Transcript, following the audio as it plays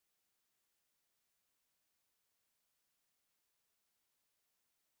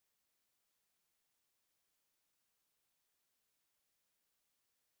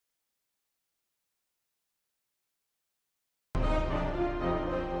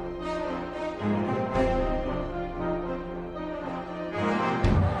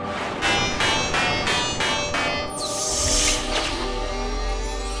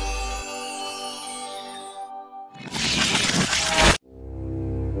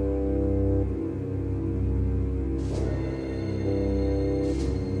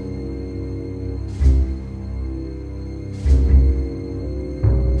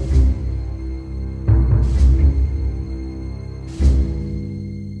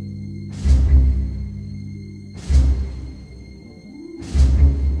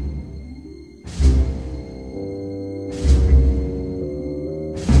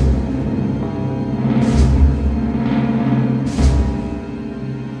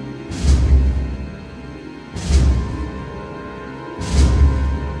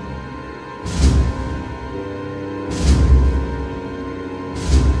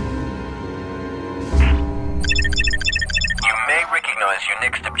prioritize your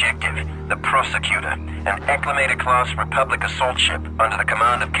next objective, the Prosecutor, an Acclimator-class Republic assault ship under the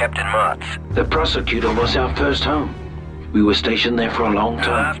command of Captain Martz. The Prosecutor was our first home. We were stationed there for a long The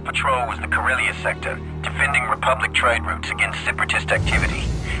time. last patrol was the Corellia sector, defending Republic trade routes against Separatist activity.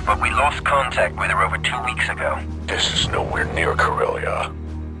 But we lost contact with her over 2 weeks ago. This is nowhere near Corellia.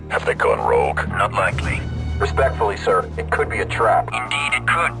 Have they gone rogue? Not likely. Respectfully, sir, it could be a trap. Indeed it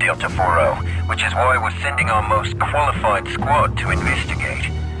could, Delta 40, which is why we're sending our most qualified squad to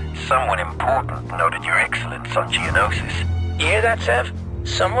investigate. Someone important noted your excellence on Geonosis. You hear that, Sev?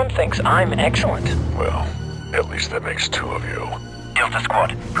 Someone thinks I'm excellent. Well, at least that makes two of you. Delta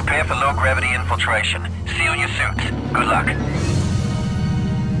Squad, prepare for low-gravity infiltration. Seal your suits. Good luck.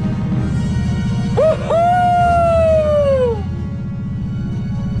 Woohoo!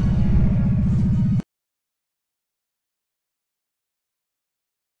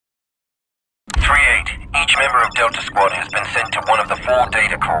 3-8. Each member of Delta Squad has been sent to one of the 4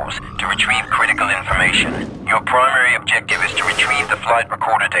 data cores to retrieve critical information. Your primary objective is to retrieve the flight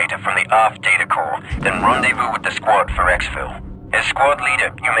recorder data from the aft data core, then rendezvous with the squad for exfil. As squad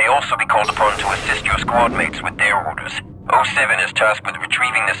leader, you may also be called upon to assist your squad mates with their orders. 07 is tasked with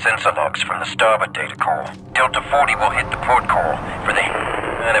retrieving the sensor logs from the starboard data core. Delta 40 will hit the port core for the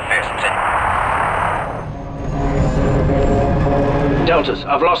manifests and... Deltas,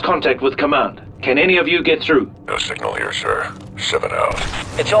 I've lost contact with Command. Can any of you get through? No signal here, sir. 7 out.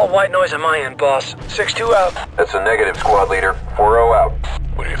 It's all white noise on my end, boss. 6-2 out. That's a negative, squad leader. 4-0 out.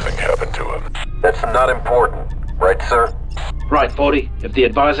 What do you think happened to him? That's not important. Right, sir? Right, 40. If the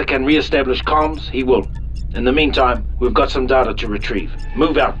advisor can re-establish comms, he will. In the meantime, we've got some data to retrieve.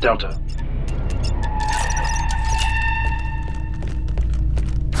 Move out, Delta.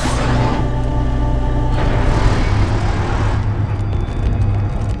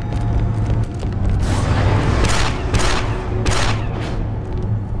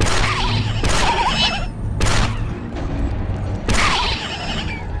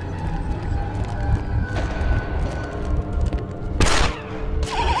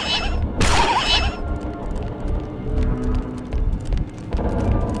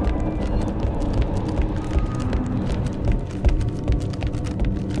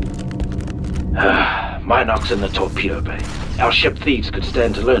 Minox in the torpedo bay. Our ship thieves could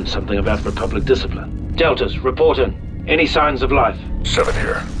stand to learn something about Republic discipline. Deltas, report in. Any signs of life? 7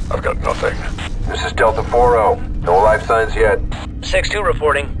 here. I've got nothing. This is Delta 4-0. No life signs yet. 6-2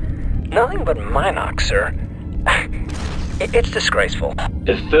 reporting. Nothing but Minox, sir. It's disgraceful.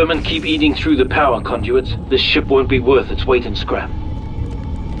 If Vermin keep eating through the power conduits, this ship won't be worth its weight in scrap.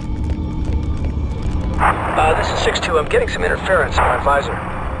 This is 6-2. I'm getting some interference on my visor.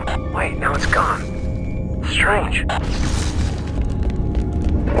 Wait, now it's gone. Strange.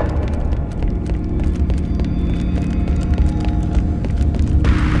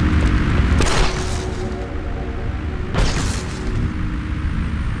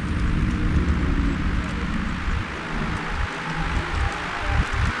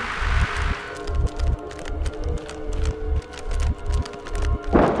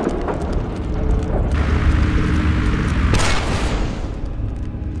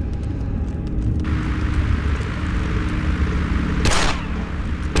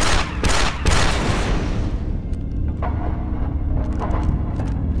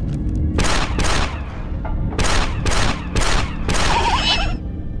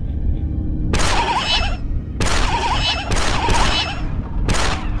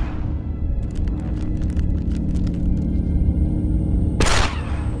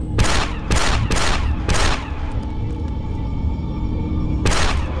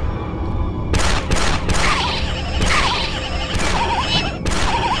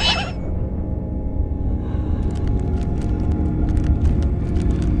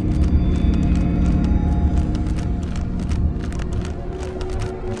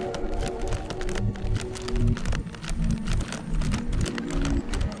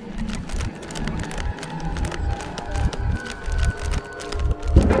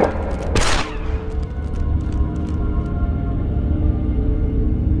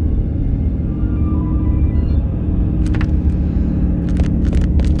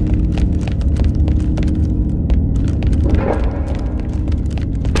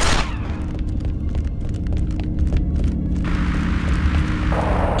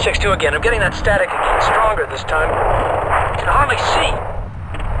 Again. I'm getting that static again, stronger this time. I can hardly see.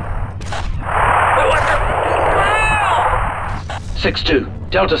 Wait, what the? 6-2.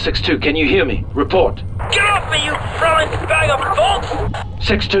 Delta 6-2, can you hear me? Report. Get off me, you frowning bag of bolts!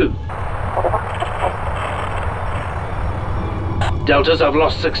 6-2. Deltas, I've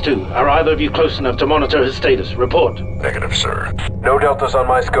lost 6-2. Are either of you close enough to monitor his status? Report. Negative, sir. No Deltas on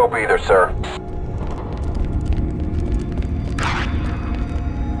my scope either, sir.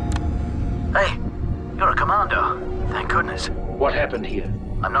 Hey, you're a Commando. Thank goodness. What happened here?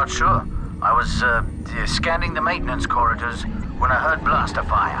 I'm not sure. I was, scanning the maintenance corridors when I heard blaster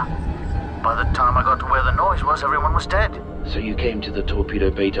fire. By the time I got to where the noise was, everyone was dead. So you came to the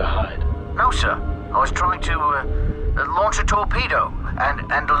torpedo bay to hide? No, sir. I was trying to, launch a torpedo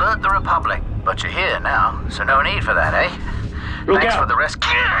and alert the Republic. But you're here now, so no need for that, eh? Look Thanks out. for the rescue.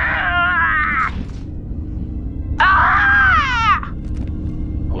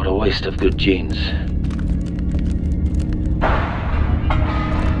 What a waste of good genes.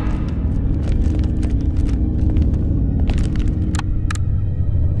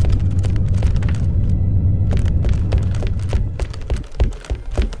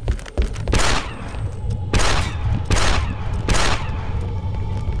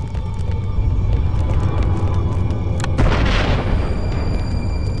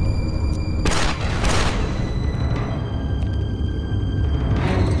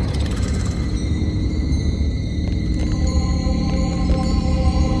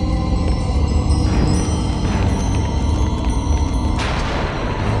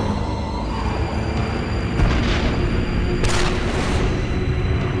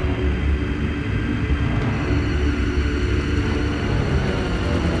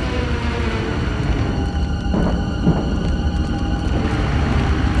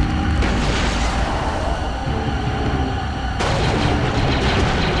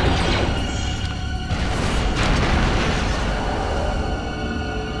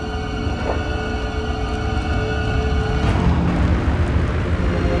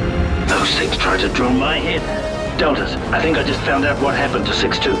 Try to drill my head. Deltas, I think I just found out what happened to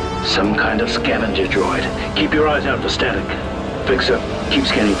 6-2. Some kind of scavenger droid. Keep your eyes out for static. Fixer, keep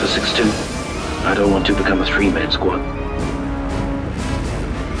scanning for 6-2. I don't want to become a three-man squad.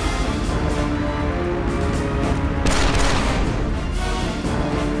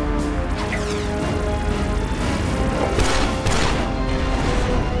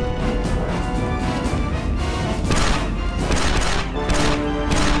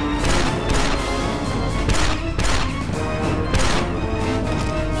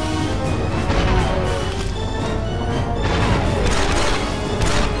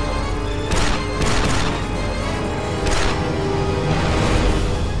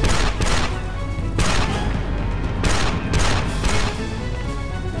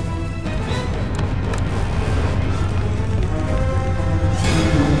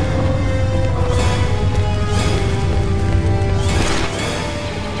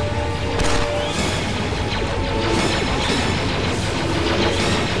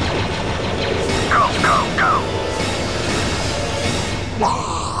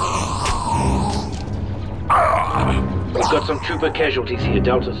 We've got some trooper casualties here,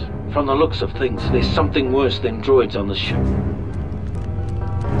 Deltas. From the looks of things, there's something worse than droids on the ship.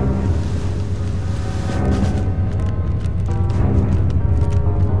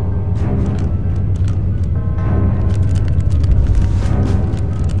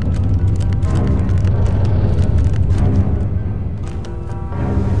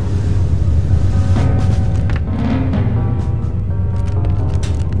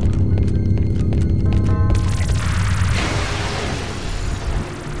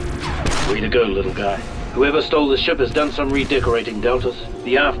 Way to go, little guy. Whoever stole the ship has done some redecorating, Deltas.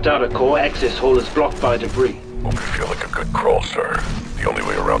 The aft data core access hall is blocked by debris. Hope you feel like a good crawl, sir. The only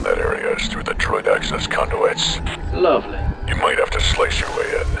way around that area is through the droid access conduits. Lovely. You might have to slice your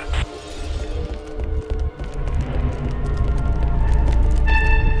way in.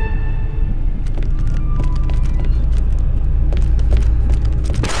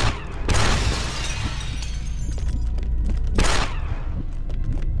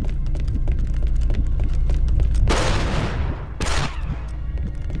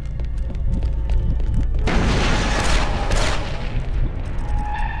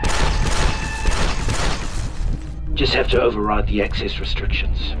 Just have to override the access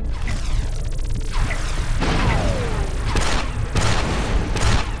restrictions.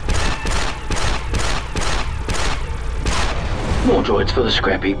 More droids for the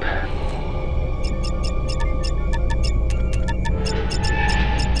scrap heap.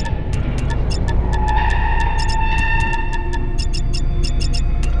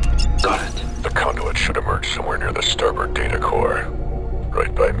 Got it. The conduit should emerge somewhere near the starboard data core.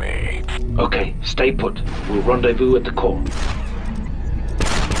 Right by me. Okay, stay put. We'll rendezvous at the core.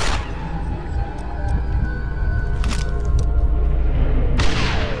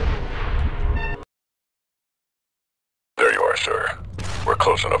 There you are, sir.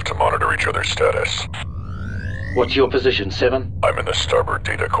 each other's status. What's your position, 7? I'm in the starboard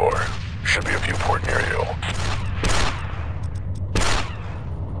data core. Should be a viewport near you.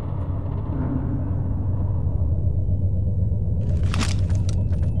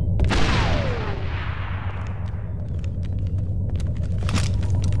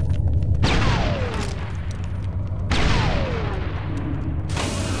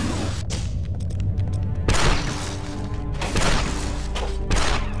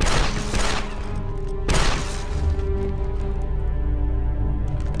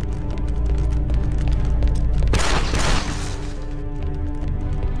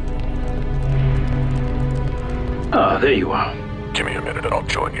 Ah, there you are. Give me a minute and I'll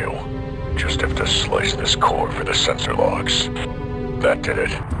join you. Just have to slice this core for the sensor logs. That did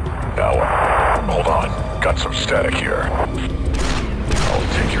it. Now, hold on. Got some static here. I'll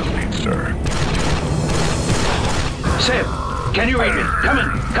take your lead, sir. Seb, can you read me?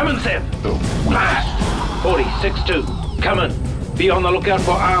 Come in, Seb. Blast! 46-2, come in. Be on the lookout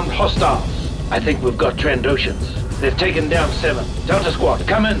for armed hostiles. I think we've got Trandoshans. They've taken down 7. Delta Squad,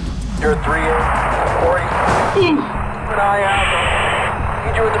 come in. You're 3-8, 40. Ooh! Keep an eye out.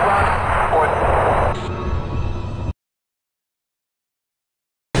 Need you at the ground.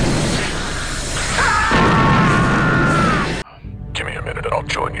 Give me a minute and I'll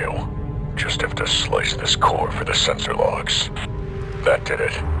join you. Just have to slice this core for the sensor logs. That did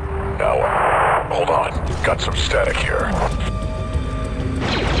it. Now, hold on. Got some static here.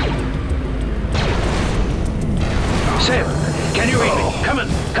 Seb, can you read me?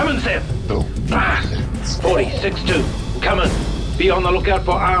 Come in, Seb. Blast! 46-2, come in. Be on the lookout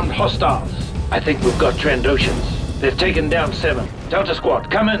for armed hostiles. I think we've got Trandoshans. They've taken down 7. Delta Squad,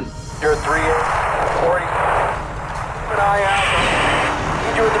 come in. You're 3-8, 40. Keep an eye out.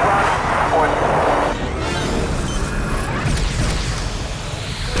 Need you at the ground.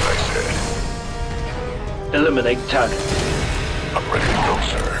 Eliminate target. I'm ready to go,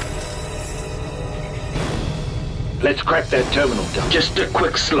 sir. Let's crack that terminal down. Just a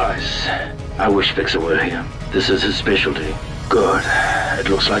quick slice. I wish Fixer were here. This is his specialty. Good. It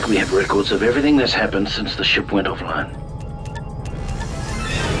looks like we have records of everything that's happened since the ship went offline.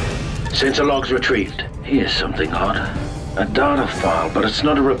 Sensor logs retrieved. Here's something odd. A data file, but it's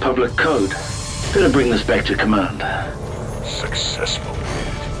not a Republic code. Better bring this back to command. Successful.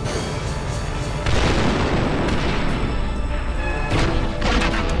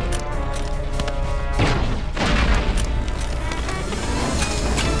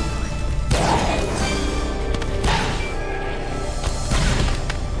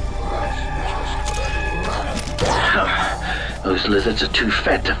 Those lizards are too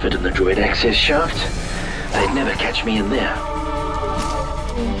fat to fit in the droid access shaft. They'd never catch me in there.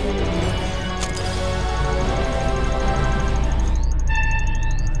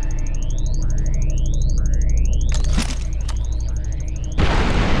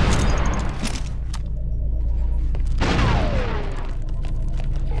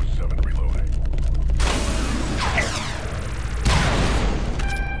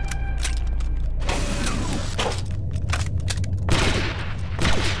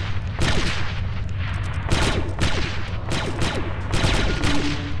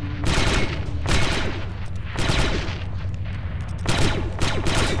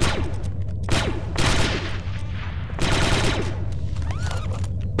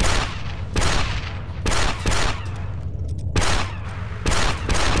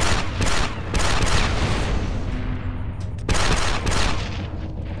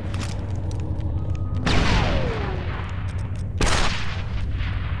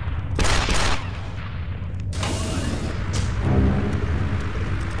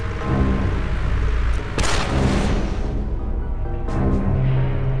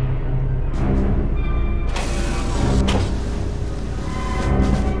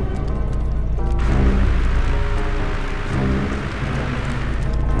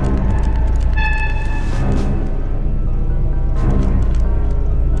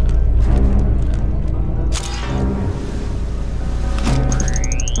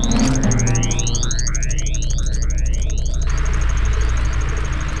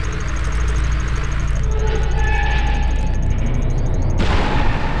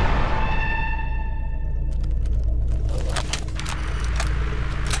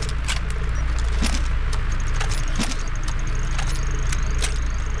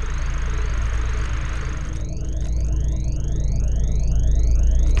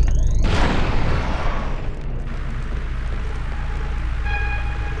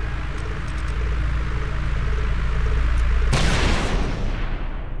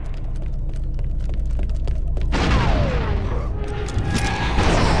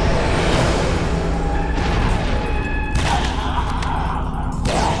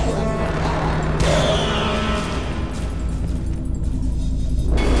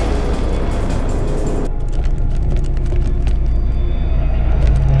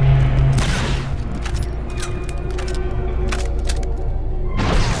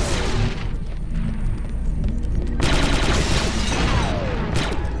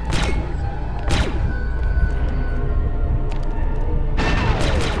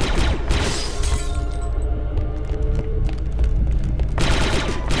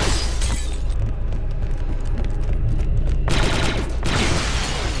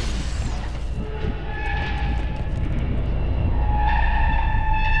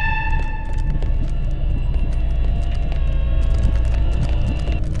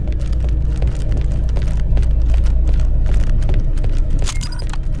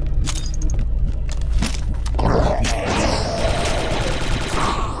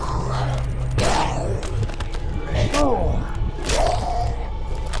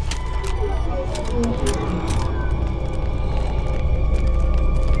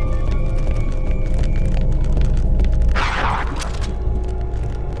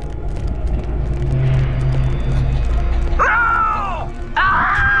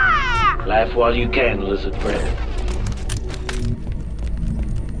 Laugh while you can, lizard friend.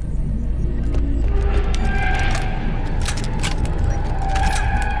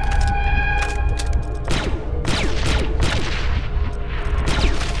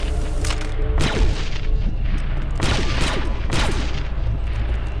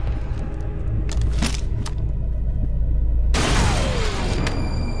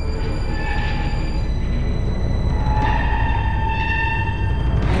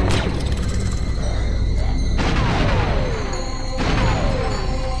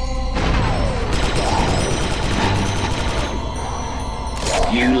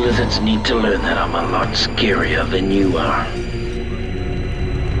 You lizards need to learn that I'm a lot scarier than you are.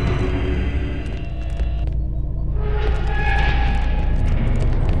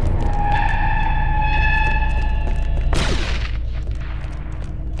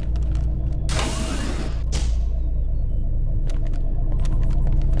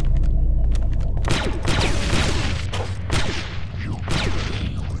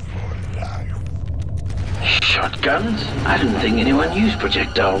 Shotguns? I didn't think anyone used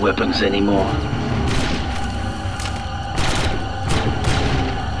projectile weapons anymore.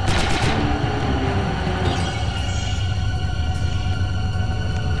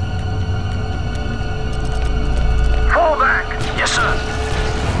 Fall back! Yes, sir.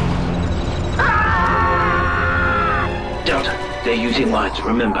 Delta, they're using lights,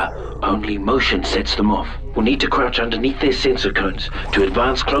 remember. Only motion sets them off. We'll need to crouch underneath their sensor cones to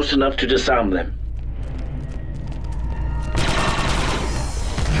advance close enough to disarm them.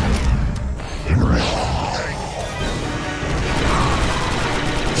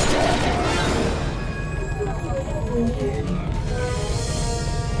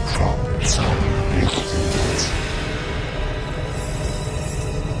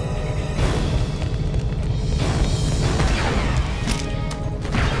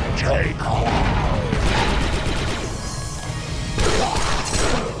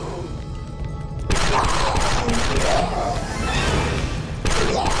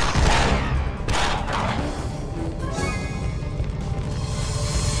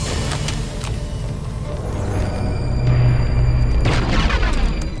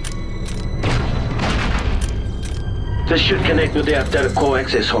 This should connect with the data core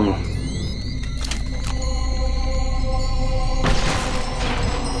access hall.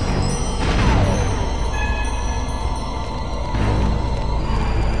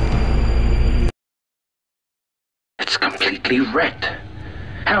 It's completely wrecked.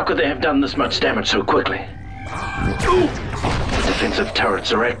 How could they have done this much damage so quickly? The defensive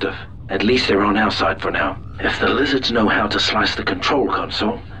turrets are active. At least they're on our side for now. If the lizards know how to slice the control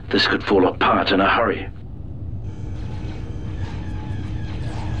console, this could fall apart in a hurry.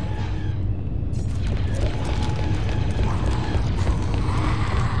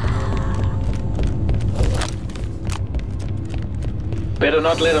 Better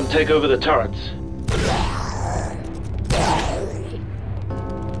not let them take over the turrets.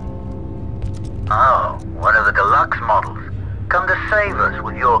 Oh, one of the deluxe models. Come to save us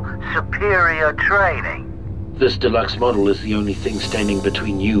with your superior training. This deluxe model is the only thing standing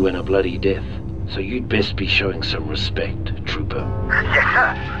between you and a bloody death. So you'd best be showing some respect, Trooper. Yes,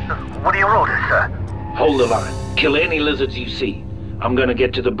 sir. What are your orders, sir? Hold the line. Kill any lizards you see. I'm gonna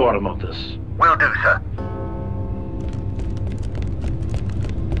get to the bottom of this. Will do, sir.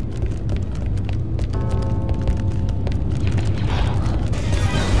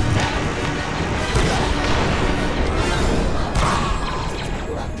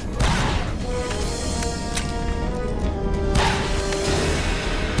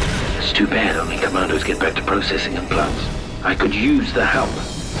 Too bad only Commandos get back to processing implants. I could use the help.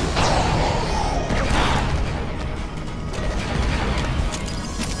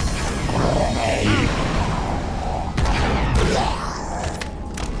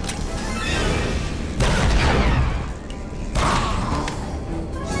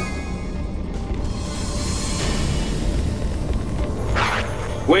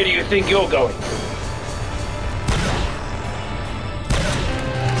 Where do you think you're going?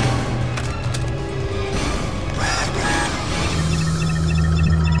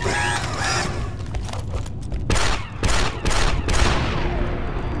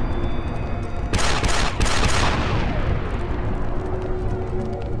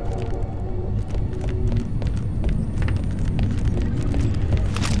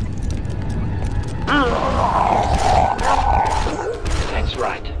 That's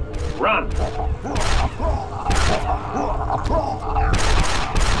right. Run!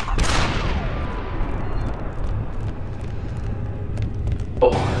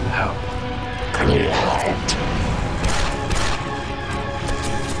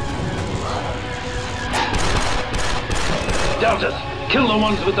 Deltas, kill the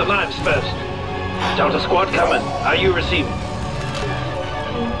ones with the knives first. Delta squad coming. Are you receiving?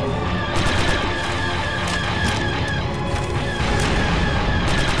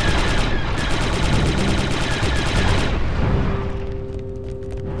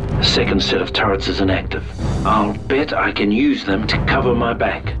 Second set of turrets is inactive. I'll bet I can use them to cover my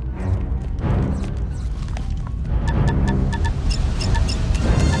back.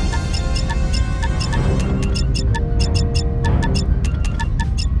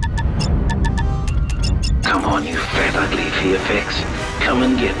 Come on, you fat ugly VFX. Come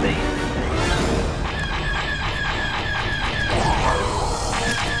and get me.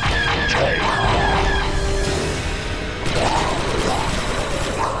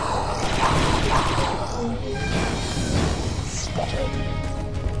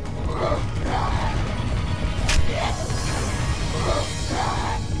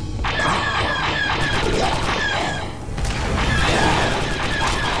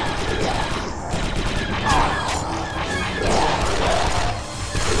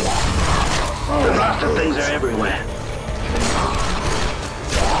 The blasted things are everywhere.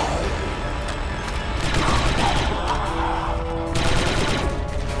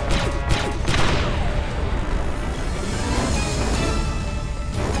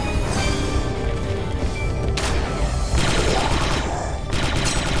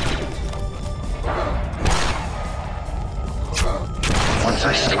 Once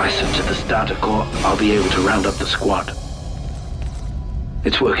I slice into the starter core, I'll be able to round up the squad.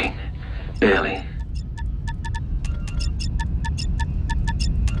 It's working. Barely.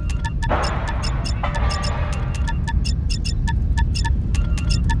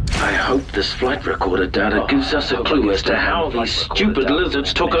 I hope this flight recorder data gives us a clue as to how these stupid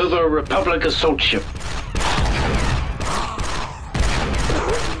lizards took over a Republic assault ship.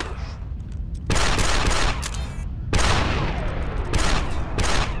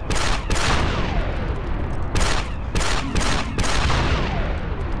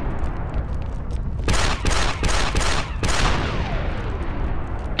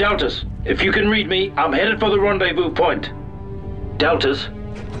 Deltas, if you can read me, I'm headed for the rendezvous point. Deltas,